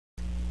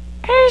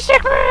Hey,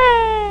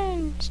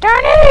 Stickman!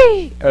 Starring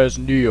Eddie! As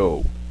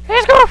Neo.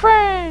 His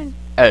girlfriend!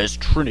 As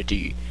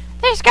Trinity.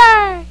 This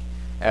guy!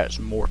 As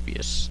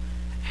Morpheus.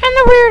 And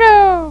the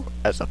weirdo!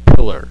 As a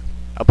pillar.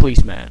 A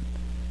policeman.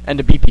 And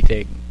a beepy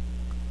thing.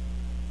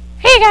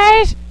 Hey,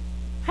 guys!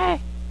 Hi.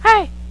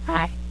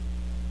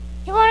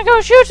 You wanna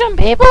go shoot some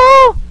people?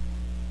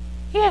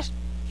 Yes,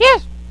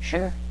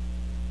 sure.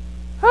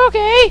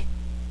 Okay,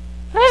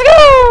 let's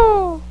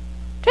go!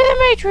 To the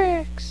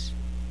Matrix!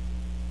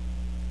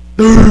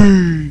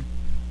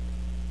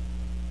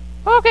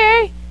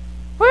 Okay,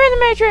 we're in the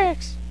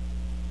Matrix.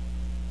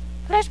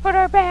 Let's put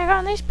our bag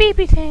on this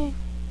beepy thing.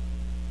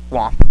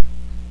 Womp.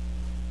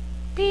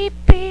 Beep,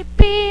 beep,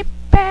 beep.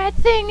 Bad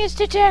thing is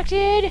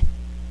detected.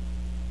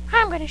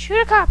 I'm gonna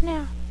shoot a cop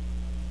now.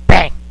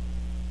 Bang!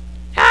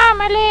 Ah,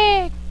 my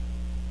leg!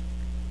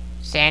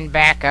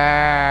 Sandbacker!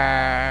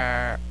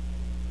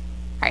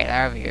 I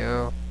love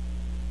you.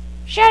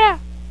 Shut up!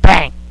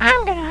 Bang!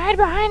 I'm gonna hide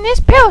behind this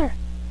pillar.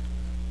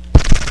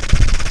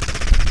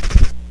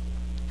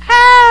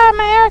 Ah,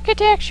 my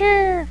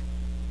architecture!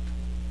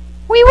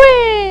 We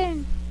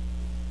win!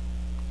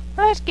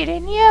 Let's get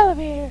in the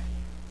elevator.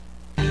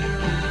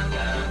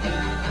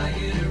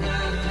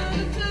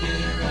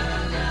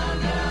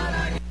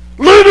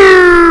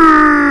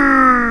 Leader!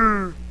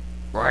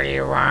 What do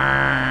you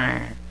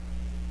want?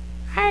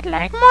 I'd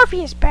like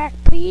Morpheus back,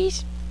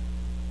 please.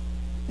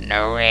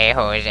 No way,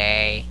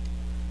 Jose.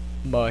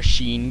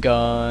 Machine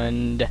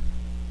gunned.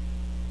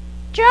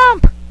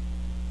 Jump!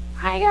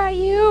 I got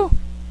you.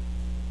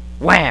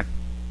 Wham!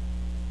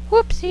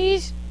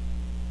 Whoopsies.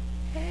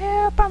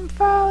 Help, I'm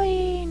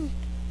falling.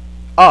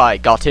 I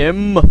got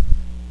him.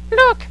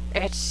 Look,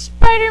 it's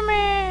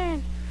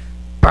Spider-Man.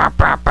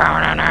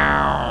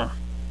 Bow.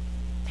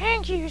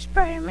 Thank you,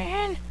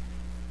 Spider-Man.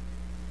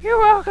 You're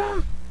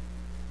welcome.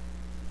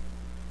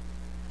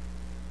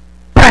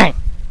 Bang!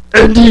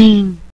 Ending!